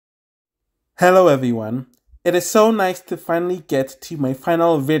Hello everyone. It is so nice to finally get to my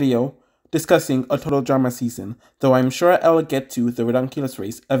final video discussing a total drama season, though I'm sure I'll get to the Redonkulous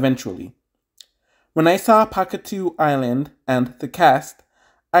race eventually. When I saw Pahkitew Island and the cast,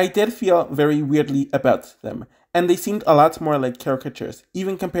 I did feel very weirdly about them, and they seemed a lot more like caricatures,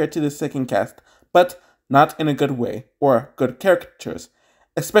 even compared to the second cast, but not in a good way, or good caricatures,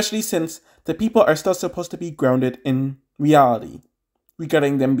 especially since the people are still supposed to be grounded in reality,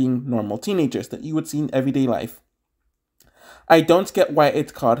 regarding them being normal teenagers that you would see in everyday life. I don't get why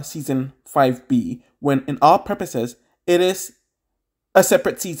it's called Season 5B, when in all purposes, it is a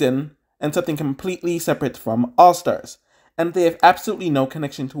separate season and something completely separate from All Stars, and they have absolutely no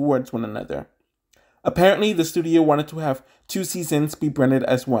connection towards one another. Apparently, the studio wanted to have two seasons be branded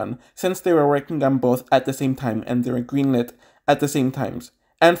as one, since they were working on both at the same time and they were greenlit at the same times,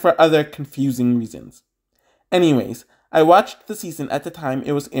 and for other confusing reasons. Anyways, I watched the season at the time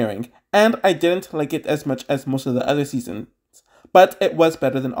it was airing, and I didn't like it as much as most of the other seasons, but it was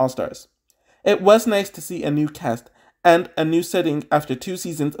better than All Stars. It was nice to see a new cast and a new setting after 2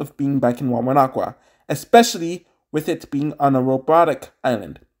 seasons of being back in Wawanakwa, especially with it being on a robotic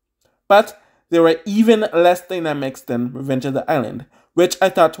island. But there were even less dynamics than Revenge of the Island, which I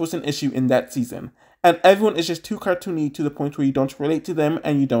thought was an issue in that season, and everyone is just too cartoony to the point where you don't relate to them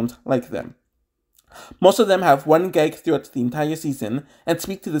and you don't like them. Most of them have one gag throughout the entire season and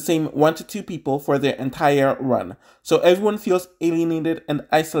speak to the same 1 to 2 people for their entire run, so everyone feels alienated and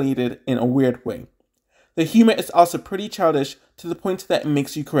isolated in a weird way. The humor is also pretty childish to the point that it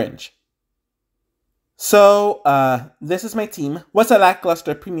makes you cringe. So, this is my team, was a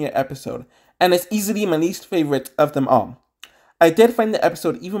lackluster premiere episode, and is easily my least favorite of them all. I did find the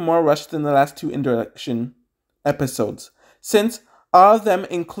episode even more rushed than the last 2 introduction episodes, since all of them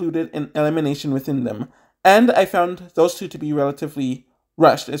included an elimination within them, and I found those 2 to be relatively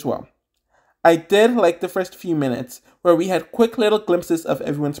rushed as well. I did like the first few minutes, where we had quick little glimpses of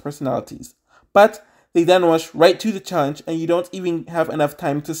everyone's personalities, but they then rush right to the challenge and you don't even have enough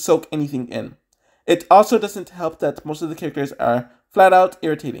time to soak anything in. It also doesn't help that most of the characters are flat out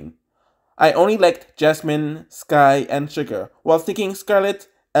irritating. I only liked Jasmine, Sky, and Sugar, while thinking Scarlett,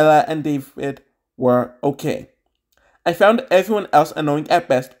 Ella, and David were okay. I found everyone else annoying at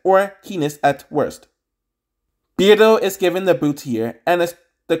best, or heinous at worst. Beardo is given the boot here, and is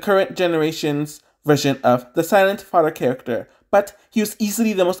the current generation's version of the silent father character, but he was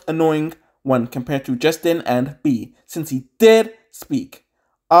easily the most annoying one compared to Justin and B, since he did speak.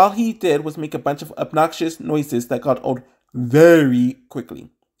 All he did was make a bunch of obnoxious noises that got old very quickly.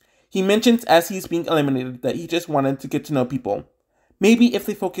 He mentions as he's being eliminated that he just wanted to get to know people. Maybe if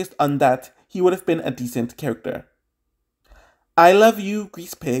they focused on that, he would have been a decent character. I Love You,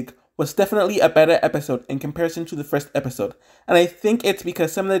 Grease Pig was definitely a better episode in comparison to the first episode, and I think it's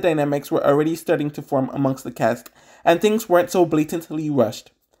because some of the dynamics were already starting to form amongst the cast, and things weren't so blatantly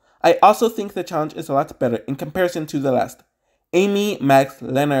rushed. I also think the challenge is a lot better in comparison to the last. Amy, Max,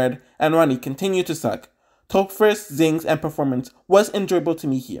 Leonard, and Ronnie continue to suck. Topher's zings and performance was enjoyable to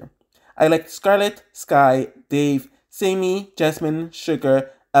me here. I liked Scarlett, Sky, Dave, Sammy, Jasmine,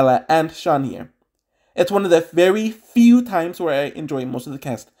 Sugar, Ella, and Sean here. It's one of the very few times where I enjoy most of the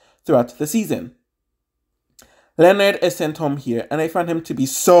cast throughout the season. Leonard is sent home here, and I found him to be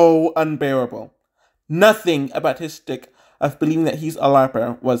so unbearable. Nothing about his shtick of believing that he's a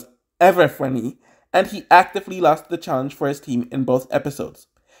LARPer was ever funny, and he actively lost the challenge for his team in both episodes.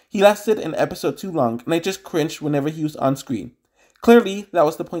 He lasted an episode too long, and I just cringed whenever he was on screen. Clearly, that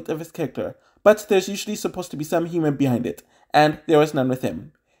was the point of his character, but there's usually supposed to be some humor behind it, and there was none with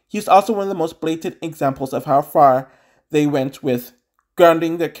him. He's also one of the most blatant examples of how far they went with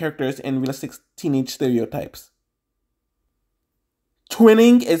grounding their characters in realistic teenage stereotypes.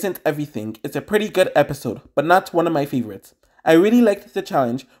 Twinning isn't everything. It's a pretty good episode, but not one of my favorites. I really liked the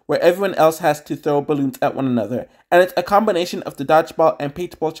challenge where everyone else has to throw balloons at one another, and it's a combination of the dodgeball and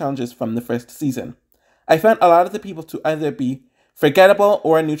paintball challenges from the first season. I found a lot of the people to either be forgettable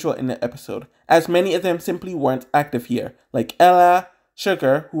or neutral in the episode, as many of them simply weren't active here, like Ella,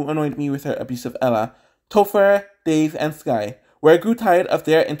 Sugar, who annoyed me with her abusive Ella, Topher, Dave, and Sky, where I grew tired of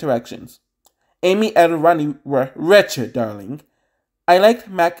their interactions. Amy and Ronnie were wretched, darling. I liked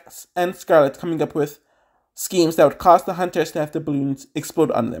Max and Scarlett coming up with schemes that would cause the hunters to have the balloons explode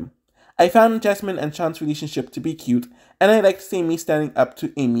on them. I found Jasmine and Sean's relationship to be cute, and I liked Sammy standing up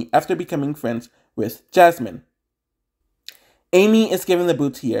to Amy after becoming friends with Jasmine. Amy is given the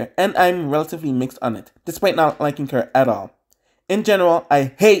boot here, and I'm relatively mixed on it, despite not liking her at all. In general,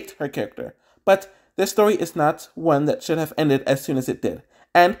 I hate her character, but this story is not one that should have ended as soon as it did,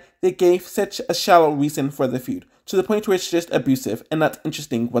 and they gave such a shallow reason for the feud, to the point where it's just abusive and not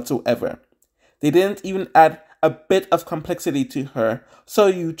interesting whatsoever. They didn't even add a bit of complexity to her, so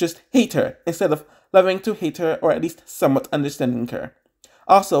you just hate her instead of loving to hate her or at least somewhat understanding her.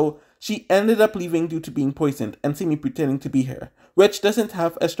 Also, she ended up leaving due to being poisoned and Sammy pretending to be her, which doesn't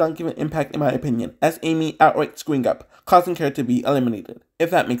have a strong given impact in my opinion, as Amy outright screwing up, causing her to be eliminated, if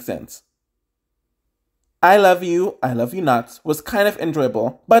that makes sense. I Love You Not was kind of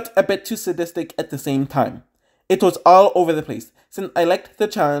enjoyable, but a bit too sadistic at the same time. It was all over the place, since I liked the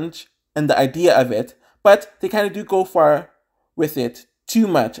challenge and the idea of it, but they kind of do go far with it too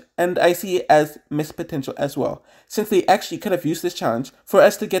much, and I see it as missed potential as well, since they actually could have used this challenge for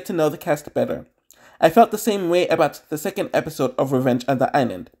us to get to know the cast better. I felt the same way about the second episode of Revenge on the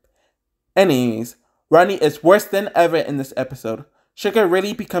Island. Anyways, Ronnie is worse than ever in this episode. Sugar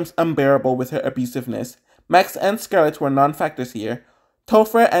really becomes unbearable with her abusiveness. Max and Scarlett were non-factors here.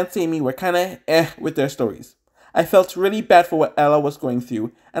 Topher and Sammy were kinda with their stories. I felt really bad for what Ella was going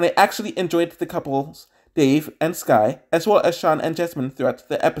through, and I actually enjoyed the couples, Dave and Sky, as well as Sean and Jasmine throughout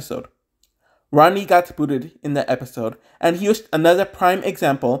the episode. Ronnie got booted in the episode, and he was another prime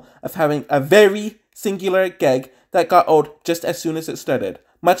example of having a very singular gag that got old just as soon as it started,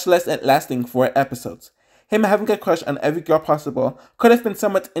 much less it lasting 4 episodes. Him having a crush on every girl possible could have been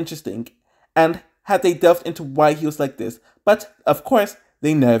somewhat interesting, and had they delved into why he was like this, but of course,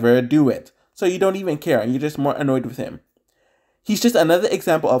 they never do it, so you don't even care and you're just more annoyed with him. He's just another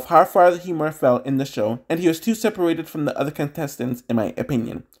example of how far the humor fell in the show, and he was too separated from the other contestants in my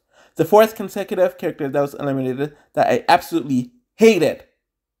opinion. The 4th consecutive character that was eliminated that I absolutely hated.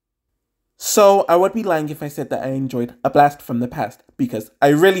 So I would be lying if I said that I enjoyed A Blast from the Past, because I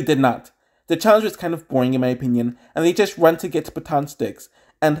really did not. The challenge was kind of boring in my opinion, and they just run to get baton sticks,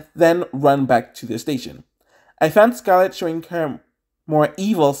 and then run back to the station. I found Scarlett showing her more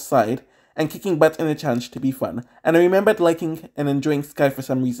evil side and kicking butt in the challenge to be fun, and I remembered liking and enjoying Sky for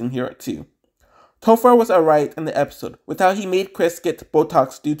some reason here too. Topher was alright in the episode, with how he made Chris get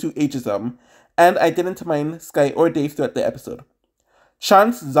Botox due to ageism, and I didn't mind Sky or Dave throughout the episode.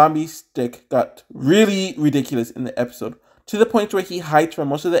 Sean's zombie stick got really ridiculous in the episode, to the point where he hides for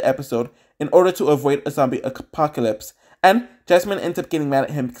most of the episode in order to avoid a zombie apocalypse, and Jasmine ends up getting mad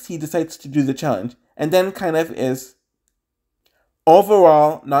at him because he decides to do the challenge, and then kind of is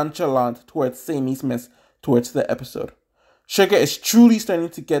overall nonchalant towards Sammy's mess towards the episode. Sugar is truly starting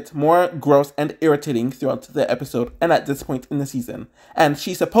to get more gross and irritating throughout the episode and at this point in the season, and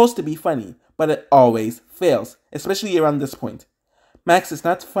she's supposed to be funny, but it always fails, especially around this point. Max is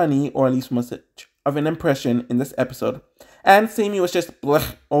not funny, or at least much of an impression in this episode, and Sammy was just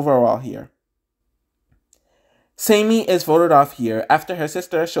blech overall here. Sammy is voted off here after her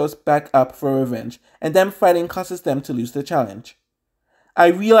sister shows back up for revenge, and them fighting causes them to lose the challenge. I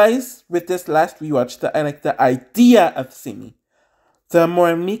realized with this last rewatch that I like the idea of Sammy, the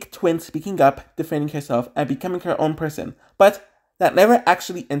more meek twin speaking up, defending herself, and becoming her own person, but that never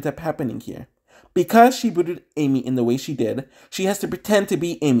actually ended up happening here. Because she booted Amy in the way she did, she has to pretend to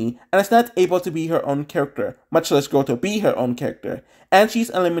be Amy, and is not able to be her own character, much less grow to be her own character, and she's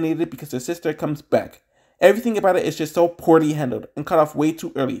eliminated because her sister comes back. Everything about it is just so poorly handled, and cut off way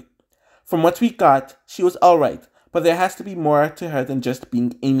too early. From what we got, she was alright, but there has to be more to her than just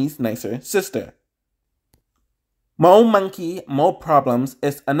being Amy's nicer sister. Mo Monkey, Mo Problems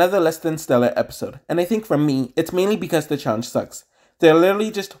is another less than stellar episode, and I think for me, it's mainly because the challenge sucks. They're literally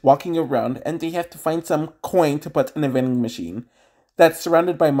just walking around and they have to find some coin to put in a vending machine that's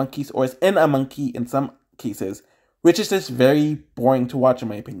surrounded by monkeys or is in a monkey in some cases, which is just very boring to watch in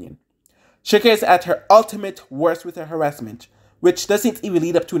my opinion. Sugar is at her ultimate worst with her harassment, which doesn't even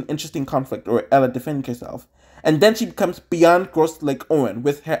lead up to an interesting conflict or Ella defending herself, and then she becomes beyond gross like Owen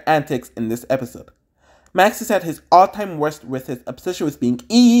with her antics in this episode. Max is at his all-time worst with his obsession with being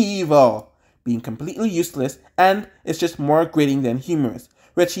evil, being completely useless, and is just more grating than humorous,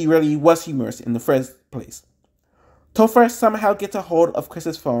 which he really was humorous in the first place. Topher somehow gets a hold of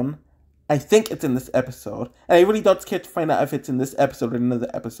Chris's phone. I think it's in this episode, and I really don't care to find out if it's in this episode or another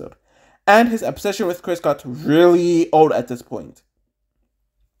episode. And his obsession with Chris got really old at this point.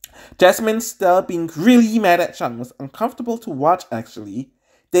 Jasmine still being really mad at Sean was uncomfortable to watch actually.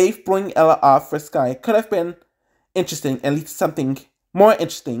 Dave blowing Ella off for Sky could have been interesting, at least something more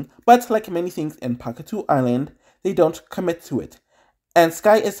interesting, but like many things in Pahkitew Island, they don't commit to it. And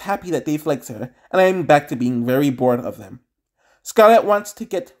Sky is happy that Dave likes her, and I'm back to being very bored of them. Scarlett wants to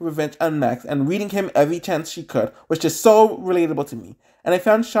get revenge on Max, and reading him every chance she could was just so relatable to me, and I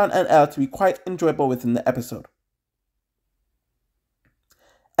found Sean and Ella to be quite enjoyable within the episode.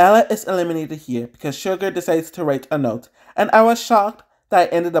 Ella is eliminated here because Sugar decides to write a note, and I was shocked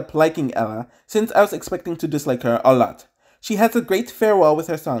that I ended up liking Ella, since I was expecting to dislike her a lot. She has a great farewell with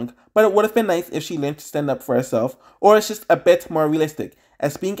her song, but it would have been nice if she learned to stand up for herself, or it's just a bit more realistic,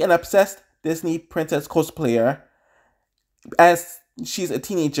 as being an obsessed Disney princess cosplayer, as she's a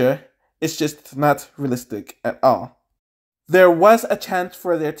teenager, is just not realistic at all. There was a chance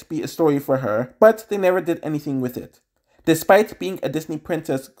for there to be a story for her, but they never did anything with it. Despite being a Disney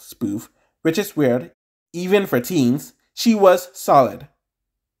princess spoof, which is weird, even for teens, she was solid.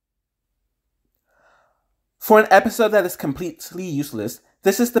 For an episode that is completely useless,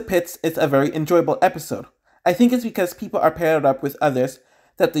 This Is the Pits is a very enjoyable episode. I think it's because people are paired up with others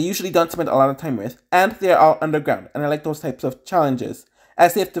that they usually don't spend a lot of time with, and they are all underground, and I like those types of challenges,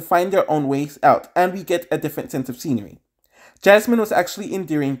 as they have to find their own ways out, and we get a different sense of scenery. Jasmine was actually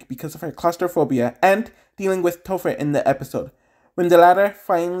endearing because of her claustrophobia and dealing with Topher in the episode, when the latter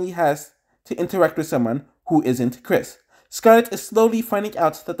finally has to interact with someone who isn't Chris. Scarlett is slowly finding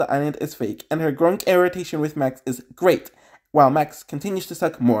out that the island is fake, and her growing irritation with Max is great, while Max continues to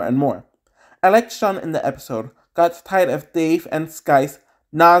suck more and more. I liked Sean in the episode, got tired of Dave and Sky's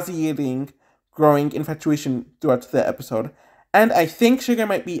nauseating, growing infatuation throughout the episode, and I think Sugar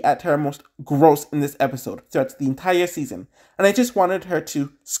might be at her most gross in this episode throughout the entire season, and I just wanted her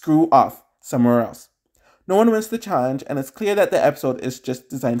to screw off somewhere else. No one wins the challenge, and it's clear that the episode is just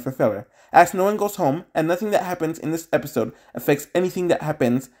designed for filler, as no one goes home, and nothing that happens in this episode affects anything that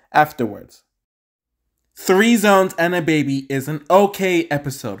happens afterwards. 3 Zones and a Baby is an okay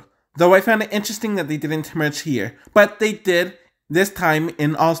episode, though I found it interesting that they didn't merge here, but they did this time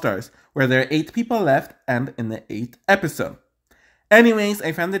in All Stars, where there are 8 people left and in the 8th episode. Anyways,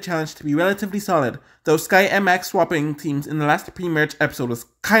 I found the challenge to be relatively solid, though Sky and Max swapping teams in the last pre-merge episode was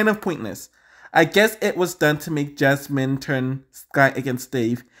kind of pointless. I guess it was done to make Jasmine turn Sky against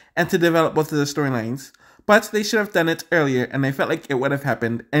Dave and to develop both of the storylines, but they should have done it earlier, and I felt like it would have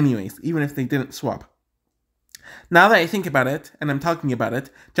happened anyways, even if they didn't swap. Now that I think about it, and I'm talking about it,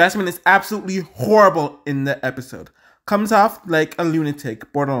 Jasmine is absolutely horrible in the episode. Comes off like a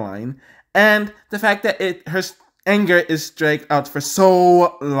lunatic, borderline, and the fact that her anger is dragged out for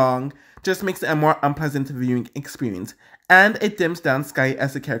so long just makes it a more unpleasant viewing experience, and it dims down Sky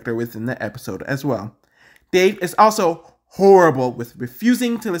as a character within the episode as well. Dave is also horrible with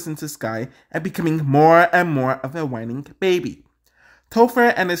refusing to listen to Sky and becoming more and more of a whining baby.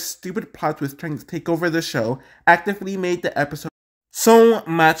 Topher and his stupid plot with trying to take over the show actively made the episode so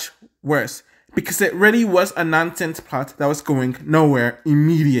much worse, because it really was a nonsense plot that was going nowhere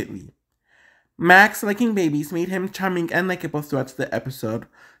immediately. Max liking babies made him charming and likable throughout the episode.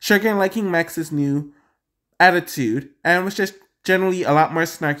 Sugar liking Max's new attitude and was just generally a lot more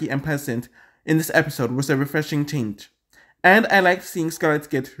snarky and pleasant in this episode was a refreshing change. And I liked seeing Scarlett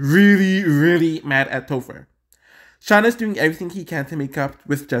get really, really mad at Topher. Sean is doing everything he can to make up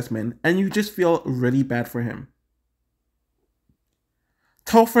with Jasmine, and you just feel really bad for him.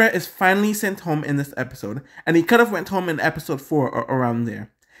 Topher is finally sent home in this episode, and he could have went home in episode 4 or around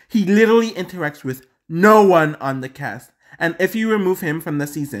there. He literally interacts with no one on the cast, and if you remove him from the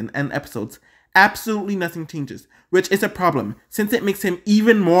season and episodes, absolutely nothing changes, which is a problem, since it makes him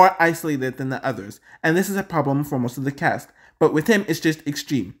even more isolated than the others, and this is a problem for most of the cast, but with him it's just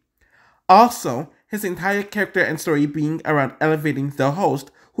extreme. Also, his entire character and story being around elevating the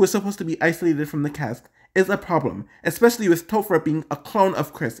host, who is supposed to be isolated from the cast, is a problem, especially with Topher being a clone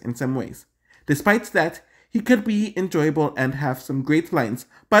of Chris in some ways. Despite that, he could be enjoyable and have some great lines,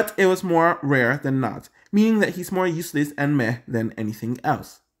 but it was more rare than not, meaning that he's more useless and meh than anything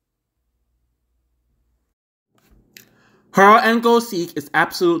else. Hurl and Go Seek is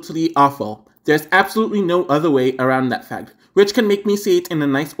absolutely awful. There's absolutely no other way around that fact, which can make me say it in a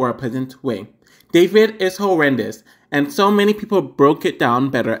nice or a pleasant way. David is horrendous, and so many people broke it down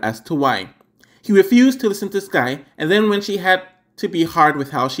better as to why. He refused to listen to Sky, and then when she had to be hard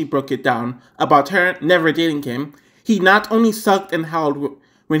with how she broke it down about her never dating him, he not only sulked and howled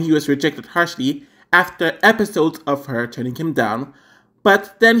when he was rejected harshly after episodes of her turning him down,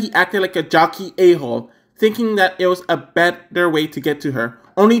 but then he acted like a jockey a-hole, thinking that it was a better way to get to her,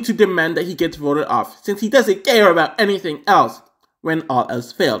 only to demand that he gets voted off, since he doesn't care about anything else when all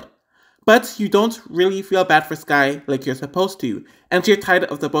else failed. But you don't really feel bad for Sky like you're supposed to, and you're tired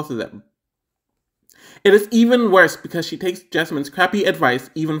of the both of them. It is even worse because she takes Jasmine's crappy advice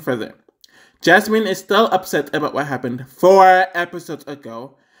even further. Jasmine is still upset about what happened 4 episodes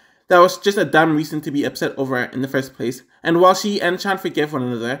ago. That was just a dumb reason to be upset over in the first place, and while she and Sean forgive one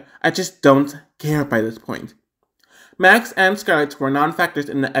another, I just don't care by this point. Max and Scarlett were non-factors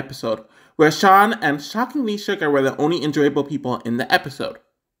in the episode, where Sean and shockingly Sugar were the only enjoyable people in the episode.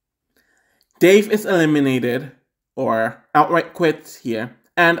 Dave is eliminated, or outright quits here,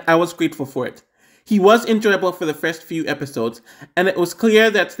 and I was grateful for it. He was enjoyable for the first few episodes, and it was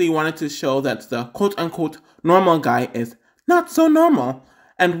clear that they wanted to show that the quote-unquote normal guy is not so normal.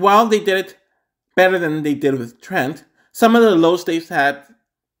 And while they did it better than they did with Trent, some of the lows they've had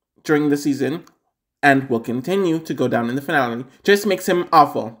during the season, and will continue to go down in the finale, just makes him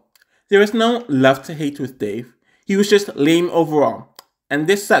awful. There was no love to hate with Dave. He was just lame overall. And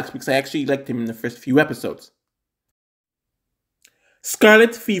this sucks because I actually liked him in the first few episodes.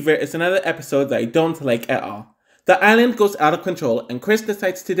 Scarlet Fever is another episode that I don't like at all. The island goes out of control and Chris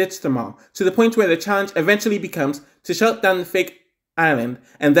decides to ditch them all, to the point where the challenge eventually becomes to shut down the fake island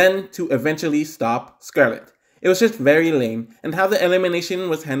and then to eventually stop Scarlet. It was just very lame, and how the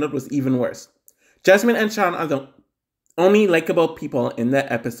elimination was handled was even worse. Jasmine and Sean are the only likable people in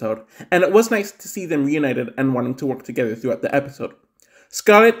that episode, and it was nice to see them reunited and wanting to work together throughout the episode.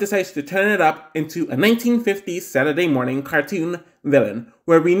 Scarlet decides to turn it up into a 1950s Saturday morning cartoon villain,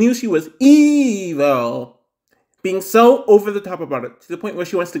 where we knew she was evil, being so over the top about it, to the point where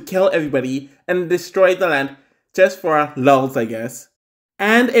she wants to kill everybody and destroy the land just for lulz, I guess.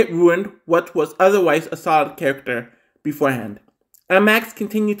 And it ruined what was otherwise a solid character beforehand. And Max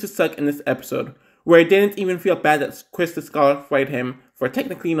continued to suck in this episode, where I didn't even feel bad that Chris disqualified him for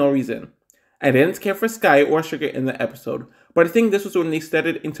technically no reason. I didn't care for Sky or Sugar in the episode, but I think this was when they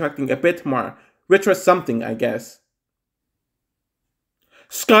started interacting a bit more, which was something, I guess.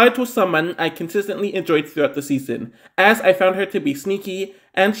 Scarlet was someone I consistently enjoyed throughout the season, as I found her to be sneaky,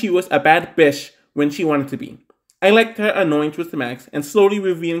 and she was a bad bitch when she wanted to be. I liked her annoyance with Max and slowly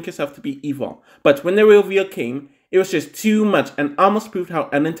revealing herself to be evil, but when the reveal came, it was just too much and almost proved how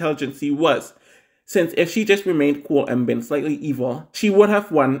unintelligent she was, since if she just remained cool and been slightly evil, she would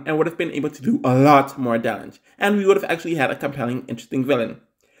have won and would have been able to do a lot more damage, and we would have actually had a compelling, interesting villain.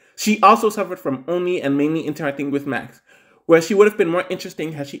 She also suffered from only and mainly interacting with Max, where she would have been more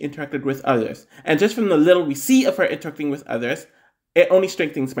interesting had she interacted with others, and just from the little we see of her interacting with others, it only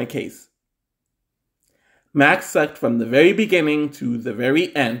strengthens my case. Max sucked from the very beginning to the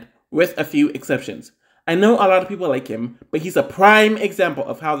very end, with a few exceptions. I know a lot of people like him, but he's a prime example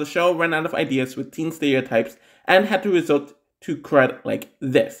of how the show ran out of ideas with teen stereotypes and had to resort to crud like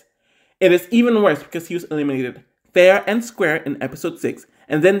this. It is even worse because he was eliminated fair and square in episode 6,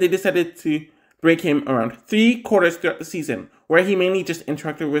 and then they decided to break him around 3/4 throughout the season, where he mainly just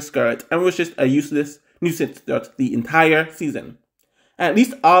interacted with Scarlet and was just a useless nuisance throughout the entire season. At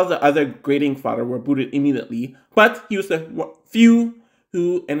least all the other grading fodder were booted immediately, but he was the few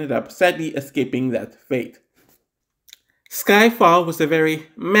who ended up sadly escaping that fate. Skyfall was a very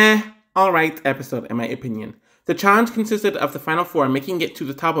meh, alright episode in my opinion. The challenge consisted of the final four making it to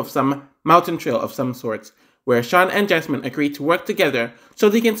the top of some mountain trail of some sorts, where Sean and Jasmine agreed to work together so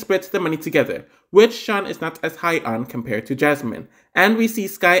they can split the money together, which Sean is not as high on compared to Jasmine. And we see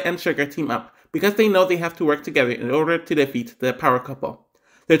Sky and Sugar team up, because they know they have to work together in order to defeat the power couple.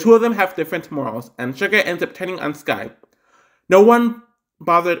 The two of them have different morals, and Sugar ends up turning on Sky. No one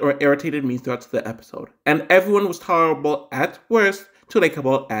bothered or irritated me throughout the episode, and everyone was tolerable at worst to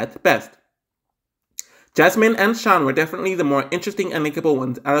likable at best. Jasmine and Sean were definitely the more interesting and likable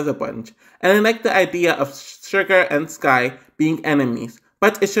ones out of the bunch, and I liked the idea of Sugar and Sky being enemies,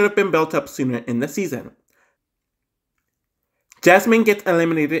 but it should have been built up sooner in the season. Jasmine gets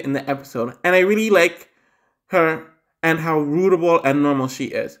eliminated in the episode, and I really like her and how rootable and normal she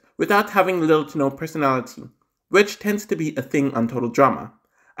is, without having little to no personality, which tends to be a thing on Total Drama.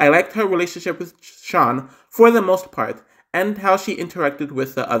 I liked her relationship with Sean for the most part, and how she interacted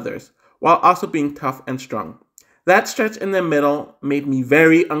with the others, while also being tough and strong. That stretch in the middle made me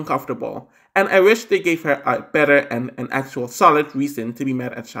very uncomfortable, and I wish they gave her a better and an actual solid reason to be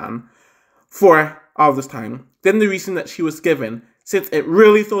mad at Sean for all this time than the reason that she was given, since it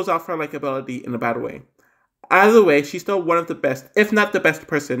really throws off her likability in a bad way. Either way, she's still one of the best, if not the best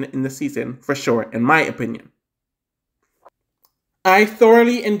person in the season, for sure, in my opinion. I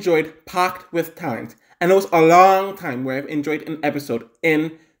thoroughly enjoyed Packed with Talent, and it was a long time where I've enjoyed an episode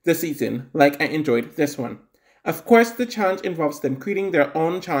in the season like I enjoyed this one. Of course, the challenge involves them creating their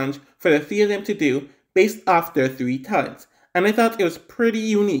own challenge for the three of them to do based off their three talents, and I thought it was pretty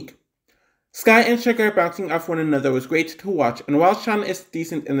unique. Sky and Sugar bouncing off one another was great to watch, and while Sean is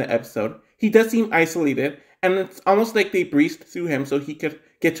decent in the episode, he does seem isolated, and it's almost like they breezed through him so he could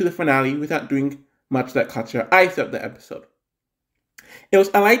get to the finale without doing much that caught your eye throughout the episode. It was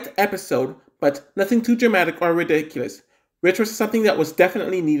a light episode, but nothing too dramatic or ridiculous, which was something that was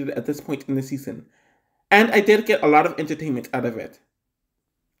definitely needed at this point in the season. And I did get a lot of entertainment out of it.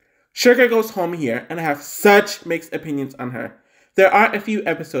 Sugar goes home here, and I have such mixed opinions on her. There are a few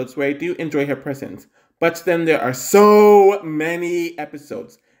episodes where I do enjoy her presence, but then there are so many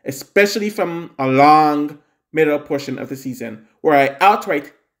episodes especially from a long middle portion of the season where I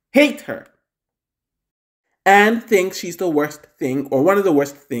outright hate her and think she's the worst thing or one of the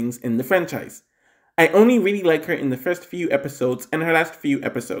worst things in the franchise. I only really like her in the first few episodes and her last few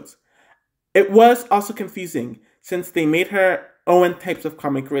episodes. It was also confusing since they made her Owen types of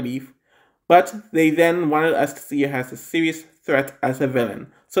comic relief, but they then wanted us to see her as a serious threat as a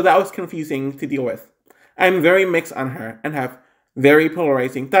villain, so that was confusing to deal with. I'm very mixed on her and have very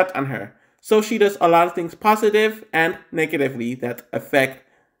polarizing thoughts on her, so she does a lot of things positive and negatively that affect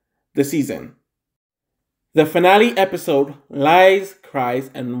the season. The finale episode, Lies, Cries,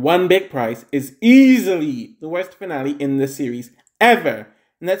 and One Big Prize, is easily the worst finale in the series ever,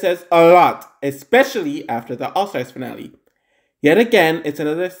 and that says a lot, especially after the All-Stars finale. Yet again, it's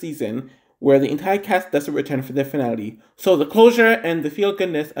another season where the entire cast doesn't return for the finale, so the closure and the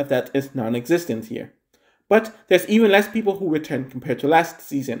feel-goodness of that is non-existent here. But there's even less people who return compared to last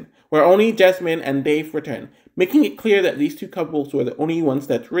season, where only Jasmine and Dave return, making it clear that these two couples were the only ones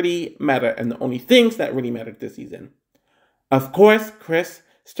that really matter and the only things that really mattered this season. Of course, Chris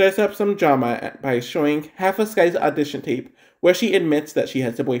stirs up some drama by showing half of Sky's audition tape where she admits that she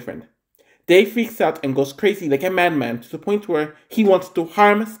has a boyfriend. Dave freaks out and goes crazy like a madman to the point where he wants to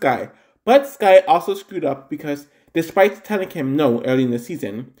harm Sky, but Sky also screwed up because despite telling him no early in the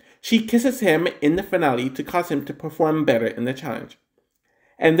season, she kisses him in the finale to cause him to perform better in the challenge.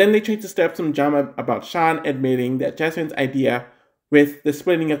 And then they try to stir up some drama about Sean admitting that Jasmine's idea with the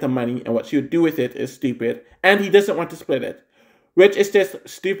splitting of the money and what she would do with it is stupid, and he doesn't want to split it, which is just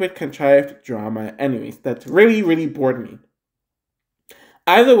stupid, contrived drama anyways. That really, really bored me.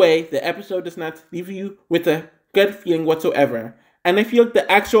 Either way, the episode does not leave you with a good feeling whatsoever, and I feel the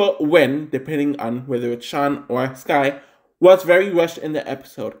actual win, depending on whether it's Sean or Sky, was very rushed in the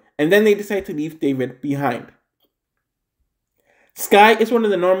episode, and then they decide to leave David behind. Sky is one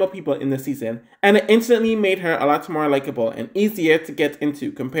of the normal people in the season, and it instantly made her a lot more likable and easier to get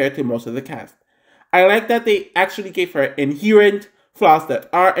into compared to most of the cast. I like that they actually gave her inherent flaws that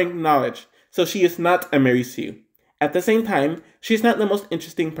are acknowledged, so she is not a Mary Sue. At the same time, she's not the most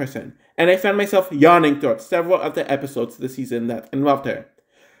interesting person, and I found myself yawning throughout several of the episodes this season that involved her.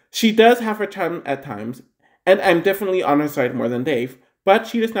 She does have her charm at times, and I'm definitely on her side more than Dave, but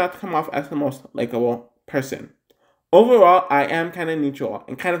she does not come off as the most likable person. Overall, I am kind of neutral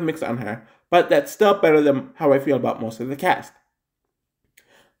and kind of mixed on her, but that's still better than how I feel about most of the cast.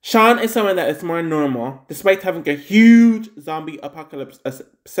 Sean is someone that is more normal, despite having a huge zombie apocalypse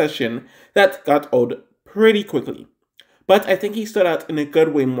obsession that got old pretty quickly. But I think he stood out in a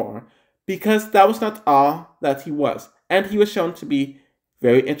good way more, because that was not all that he was, and he was shown to be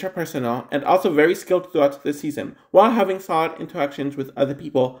very interpersonal and also very skilled throughout the season, while having solid interactions with other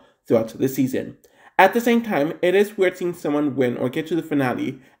people throughout the season. At the same time, it is weird seeing someone win or get to the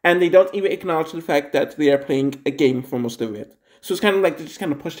finale, and they don't even acknowledge the fact that they are playing a game for most of it. So it's kind of like they just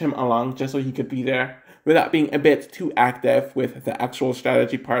kind of pushed him along just so he could be there, without being a bit too active with the actual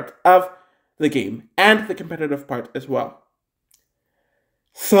strategy part of the game, and the competitive part as well.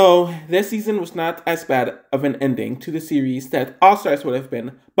 So, this season was not as bad of an ending to the series that All-Stars would have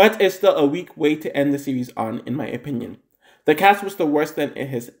been, but it's still a weak way to end the series on, in my opinion. The cast was the worst than it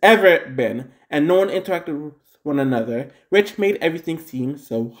has ever been, and no one interacted with one another, which made everything seem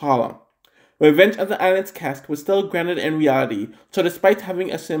so hollow. Revenge of the Islands cast was still grounded in reality, so despite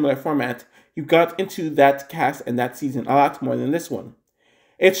having a similar format, you got into that cast and that season a lot more than this one.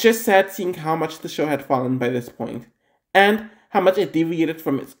 It's just sad seeing how much the show had fallen by this point, and how much it deviated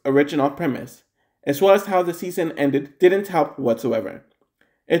from its original premise, as well as how the season ended didn't help whatsoever.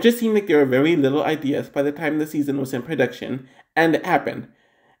 It just seemed like there were very little ideas by the time the season was in production, and it happened,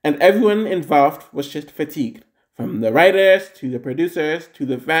 and everyone involved was just fatigued, from the writers, to the producers, to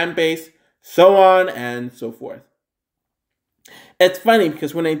the fan base, so on and so forth. It's funny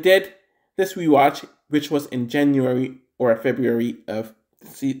because when I did this rewatch, which was in January or February of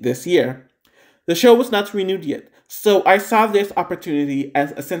this year, the show was not renewed yet, so I saw this opportunity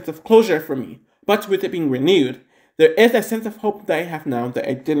as a sense of closure for me. But with it being renewed, there is a sense of hope that I have now that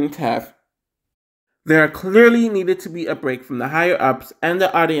I didn't have. There clearly needed to be a break from the higher-ups and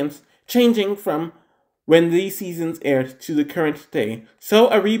the audience changing from when these seasons aired to the current day, so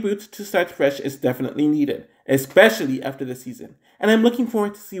a reboot to start fresh is definitely needed, especially after the season, and I'm looking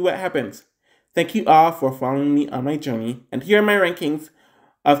forward to see what happens. Thank you all for following me on my journey, and here are my rankings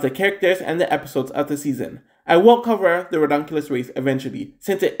of the characters and the episodes of the season. I will cover the Redonkulous race eventually,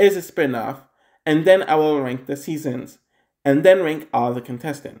 since it is a spin-off, and then I will rank the seasons, and then rank all the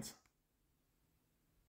contestants.